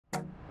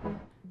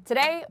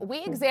Today,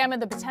 we examine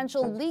the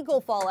potential legal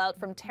fallout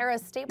from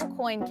Terra's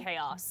stablecoin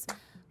chaos.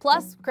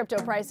 Plus,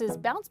 crypto prices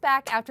bounce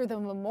back after the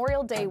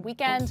Memorial Day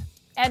weekend,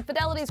 and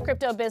Fidelity's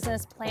crypto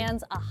business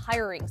plans a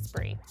hiring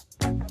spree.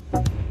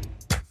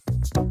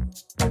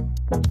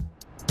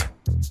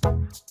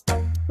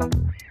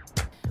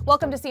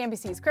 Welcome to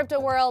CNBC's Crypto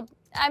World.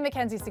 I'm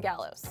MacKenzie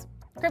Sigalos.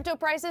 Crypto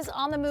prices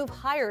on the move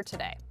higher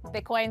today.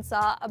 Bitcoin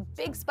saw a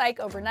big spike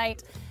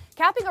overnight,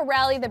 capping a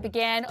rally that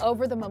began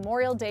over the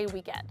Memorial Day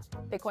weekend.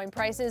 Bitcoin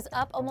prices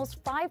up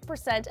almost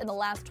 5% in the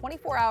last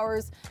 24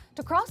 hours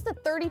to cross the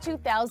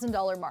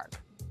 $32,000 mark.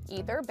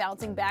 Ether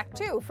bouncing back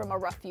too from a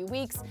rough few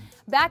weeks,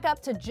 back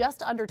up to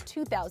just under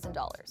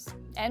 $2,000.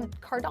 And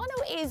Cardano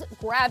is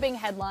grabbing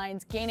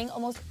headlines, gaining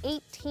almost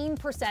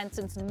 18%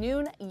 since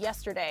noon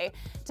yesterday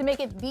to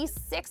make it the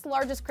sixth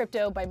largest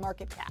crypto by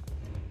market cap.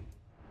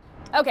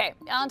 Okay,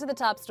 on to the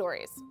top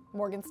stories.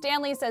 Morgan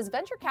Stanley says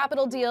venture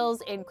capital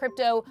deals in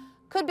crypto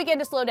could begin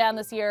to slow down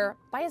this year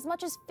by as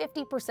much as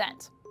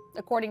 50%.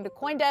 According to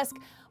CoinDesk,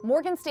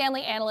 Morgan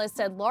Stanley analysts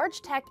said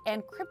large tech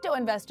and crypto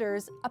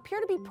investors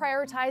appear to be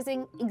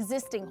prioritizing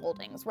existing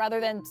holdings rather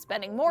than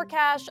spending more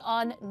cash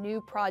on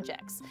new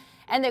projects.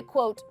 And that,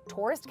 quote,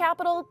 tourist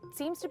capital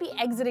seems to be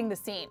exiting the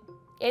scene.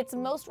 It's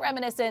most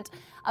reminiscent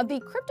of the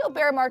crypto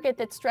bear market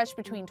that stretched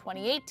between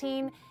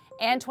 2018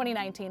 and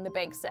 2019, the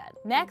bank said.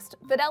 Next,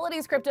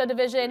 Fidelity's crypto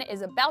division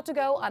is about to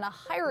go on a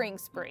hiring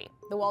spree.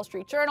 The Wall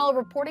Street Journal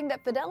reporting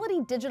that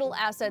Fidelity Digital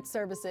Asset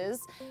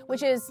Services,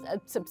 which is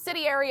a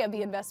subsidiary of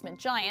the investment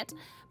giant,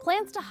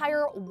 plans to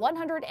hire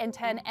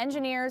 110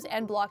 engineers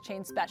and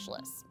blockchain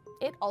specialists.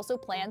 It also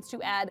plans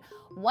to add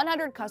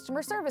 100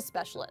 customer service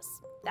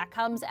specialists. That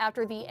comes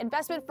after the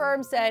investment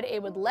firm said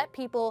it would let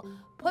people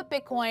put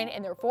Bitcoin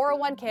in their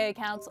 401k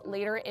accounts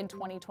later in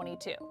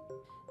 2022.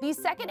 The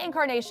second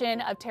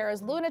incarnation of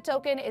Terra's Luna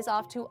token is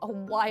off to a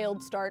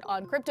wild start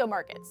on crypto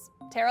markets.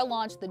 Terra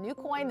launched the new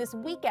coin this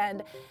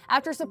weekend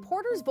after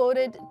supporters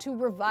voted to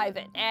revive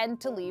it and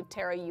to leave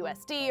Terra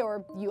USD,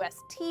 or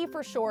UST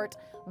for short,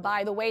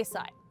 by the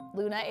wayside.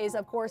 Luna is,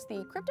 of course,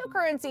 the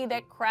cryptocurrency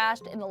that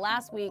crashed in the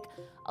last week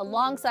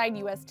alongside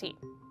UST.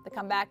 The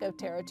comeback of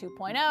Terra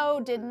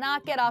 2.0 did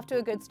not get off to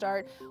a good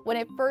start when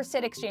it first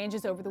hit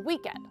exchanges over the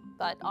weekend.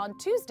 But on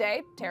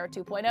Tuesday, Terra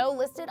 2.0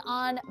 listed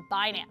on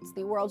Binance,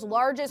 the world's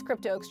largest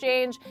crypto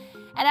exchange.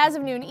 And as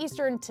of noon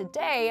Eastern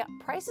today,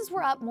 prices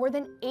were up more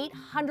than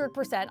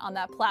 800% on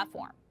that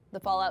platform. The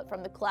fallout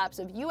from the collapse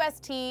of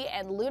UST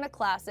and Luna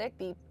Classic,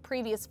 the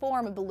previous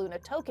form of the Luna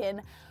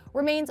token,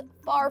 remains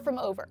far from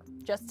over.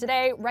 Just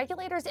today,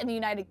 regulators in the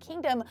United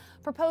Kingdom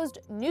proposed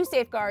new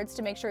safeguards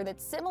to make sure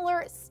that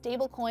similar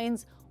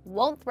stablecoins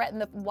won't threaten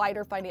the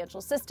wider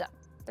financial system.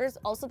 There's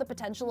also the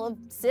potential of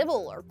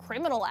civil or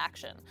criminal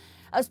action.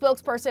 A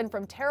spokesperson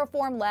from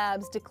Terraform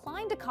Labs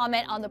declined to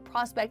comment on the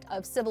prospect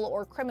of civil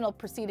or criminal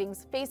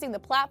proceedings facing the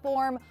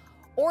platform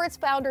or its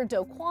founder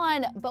Do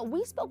Kwon, but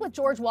we spoke with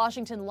George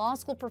Washington Law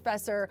School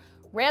professor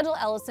Randall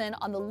Eliason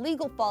on the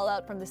legal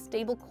fallout from the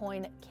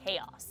stablecoin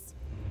chaos.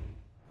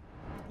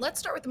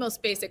 Let's start with the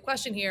most basic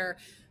question here.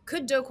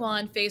 Could Do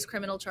Kwon face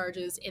criminal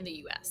charges in the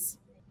U.S.?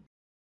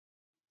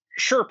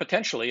 Sure,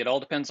 potentially. It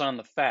all depends on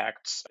the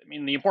facts. I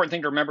mean, the important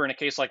thing to remember in a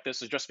case like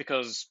this is just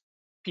because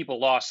people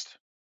lost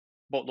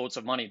boatloads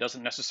of money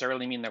doesn't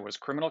necessarily mean there was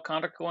criminal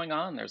conduct going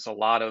on. There's a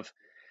lot of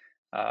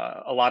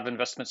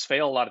investments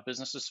fail, a lot of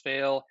businesses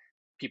fail,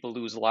 people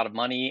lose a lot of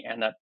money,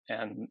 and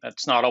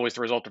that's not always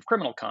the result of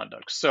criminal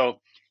conduct. So,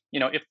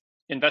 if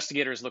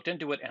investigators looked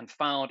into it and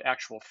found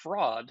actual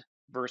fraud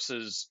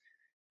versus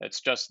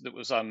it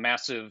was a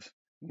massive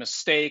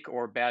mistake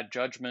or bad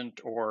judgment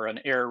or an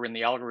error in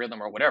the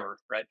algorithm or whatever,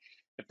 right?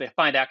 If they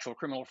find actual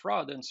criminal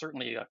fraud, then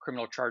certainly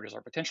criminal charges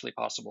are potentially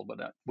possible, but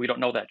we don't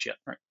know that yet,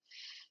 right?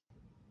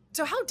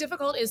 So how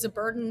difficult is the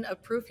burden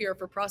of proof here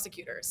for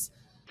prosecutors?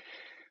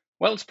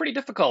 Well, it's pretty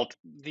difficult.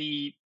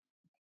 The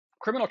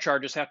criminal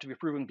charges have to be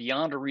proven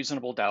beyond a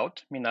reasonable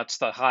doubt. I mean, that's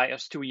the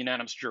highest to a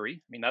unanimous jury.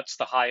 I mean, that's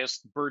the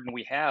highest burden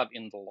we have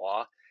in the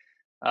law.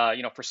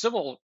 For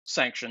civil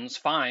sanctions,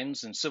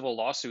 fines, and civil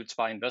lawsuits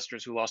by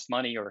investors who lost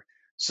money or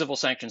civil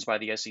sanctions by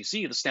the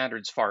SEC, the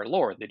standard's far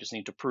lower. They just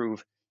need to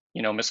prove,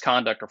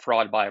 misconduct or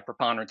fraud by a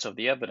preponderance of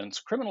the evidence.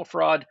 Criminal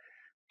fraud,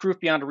 proof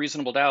beyond a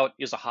reasonable doubt,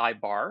 is a high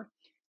bar.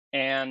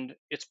 And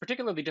it's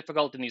particularly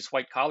difficult in these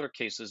white-collar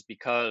cases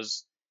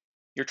because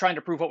you're trying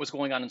to prove what was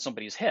going on in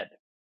somebody's head,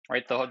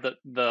 right?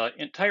 The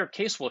entire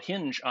case will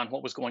hinge on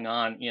what was going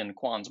on in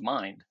Kwon's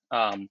mind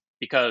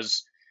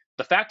because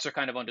the facts are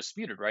kind of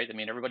undisputed, right? I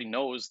mean, everybody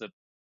knows that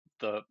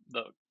the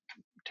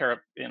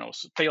Terra,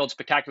 failed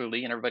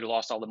spectacularly and everybody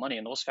lost all the money,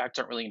 and those facts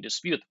aren't really in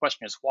dispute. The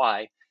question is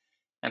why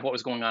and what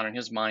was going on in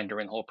his mind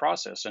during the whole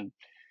process. And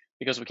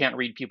because we can't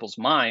read people's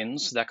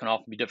minds, that can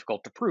often be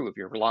difficult to prove.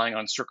 You're relying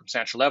on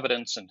circumstantial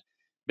evidence and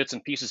bits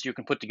and pieces you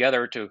can put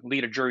together to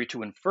lead a jury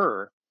to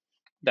infer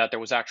that there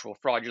was actual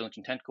fraudulent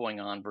intent going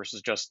on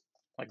versus just,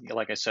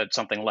 like I said,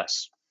 something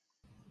less.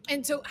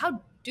 And so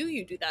how do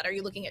you do that? Are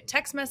you looking at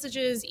text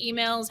messages,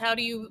 emails? How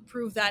do you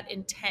prove that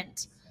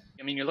intent?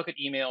 I mean, you look at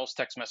emails,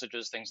 text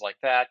messages, things like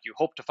that. You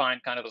hope to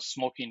find kind of the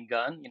smoking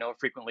gun.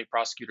 Frequently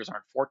prosecutors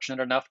aren't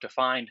fortunate enough to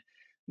find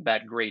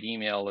that great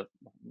email that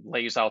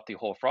lays out the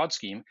whole fraud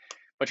scheme.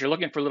 But you're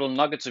looking for little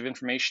nuggets of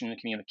information and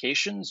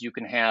communications. You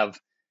can have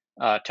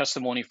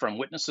testimony from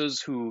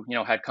witnesses who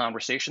had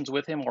conversations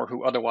with him or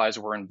who otherwise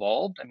were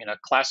involved. I mean, a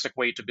classic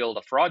way to build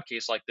a fraud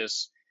case like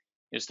this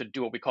is to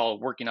do what we call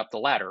working up the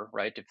ladder,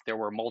 right? If there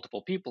were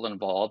multiple people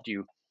involved,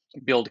 you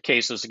build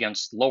cases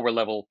against lower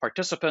level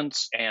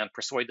participants and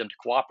persuade them to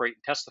cooperate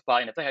and testify.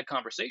 And if they had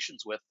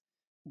conversations with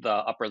the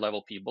upper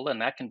level people, then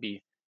that can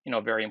be,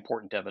 very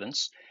important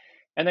evidence.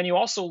 And then you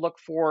also look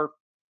for,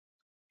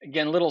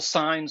 again, little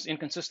signs,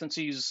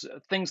 inconsistencies,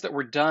 things that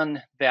were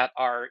done that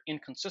are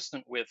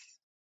inconsistent with,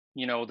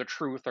 the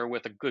truth or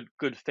with a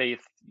good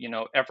faith,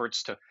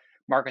 efforts to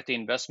market the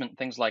investment,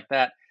 things like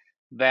that,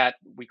 that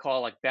we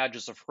call like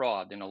badges of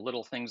fraud,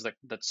 little things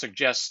that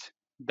suggest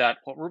that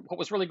what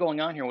was really going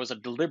on here was a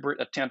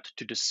deliberate attempt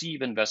to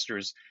deceive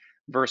investors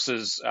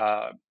versus,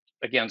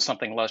 again,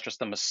 something less,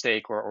 just a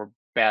mistake or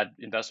bad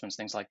investments,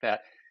 things like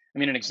that. I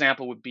mean, an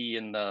example would be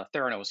in the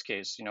Theranos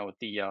case, with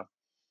the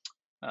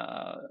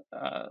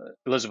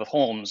Elizabeth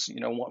Holmes.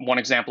 One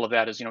example of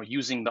that is,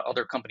 using the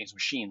other company's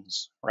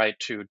machines, right,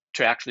 to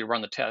actually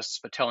run the tests,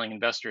 but telling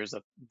investors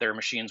that their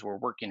machines were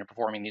working and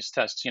performing these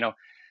tests.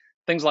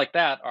 Things like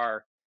that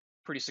are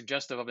pretty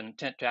suggestive of an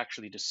intent to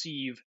actually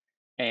deceive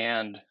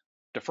and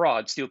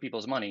defraud, steal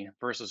people's money,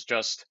 versus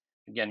just,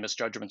 again,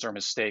 misjudgments or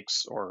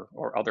mistakes or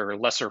other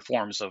lesser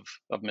forms of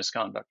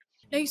misconduct.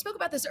 Now, you spoke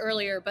about this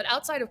earlier, but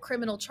outside of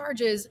criminal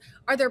charges,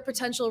 are there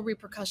potential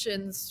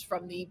repercussions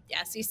from the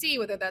SEC,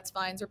 whether that's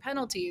fines or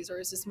penalties, or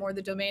is this more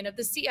the domain of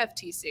the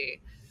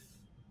CFTC?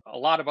 A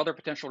lot of other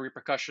potential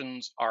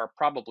repercussions are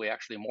probably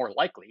actually more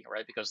likely,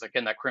 right? Because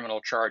again, that criminal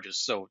charge is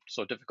so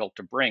difficult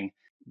to bring.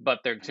 But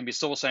there can be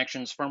civil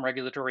sanctions from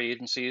regulatory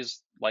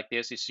agencies like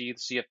the SEC, the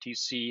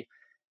CFTC,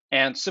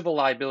 and civil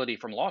liability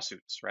from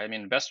lawsuits, right? I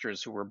mean,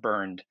 investors who were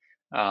burned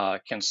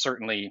can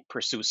certainly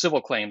pursue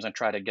civil claims and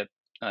try to get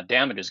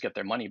damages, get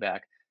their money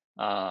back.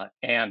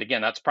 And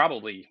again, that's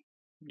probably,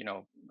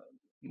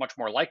 much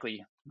more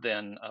likely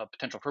than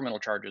potential criminal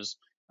charges,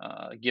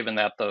 given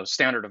that the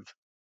standard of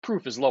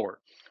proof is lower.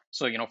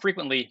 So,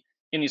 frequently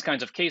in these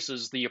kinds of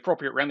cases, the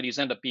appropriate remedies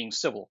end up being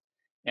civil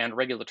and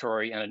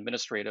regulatory and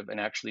administrative and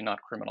actually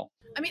not criminal.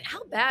 I mean,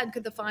 how bad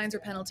could the fines or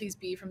penalties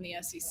be from the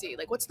SEC?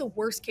 Like, what's the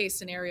worst case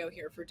scenario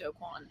here for Do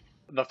Kwon?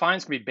 The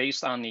fines can be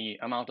based on the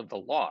amount of the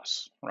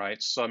loss,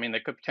 right? So, I mean, they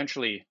could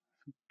potentially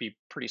be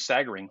pretty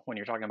staggering when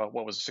you're talking about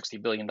what was a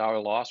 $60 billion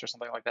loss or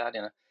something like that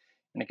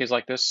in a case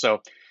like this.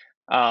 So,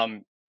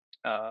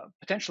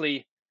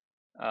 potentially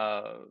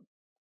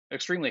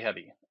extremely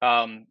heavy.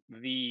 There's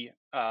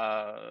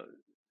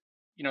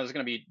going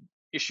to be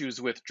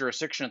issues with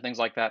jurisdiction and things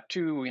like that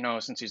too.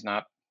 Since he's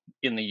not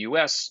in the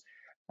U.S.,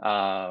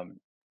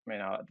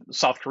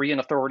 South Korean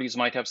authorities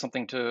might have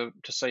something to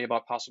say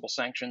about possible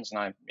sanctions,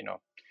 and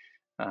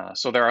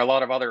so there are a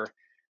lot of other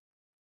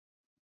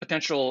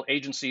potential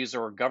agencies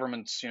or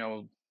governments,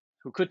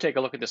 who could take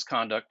a look at this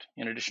conduct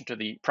in addition to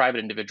the private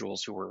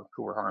individuals who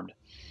were harmed.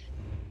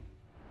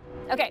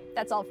 Okay,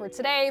 that's all for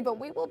today, but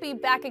we will be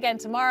back again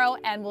tomorrow,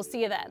 and we'll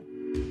see you then.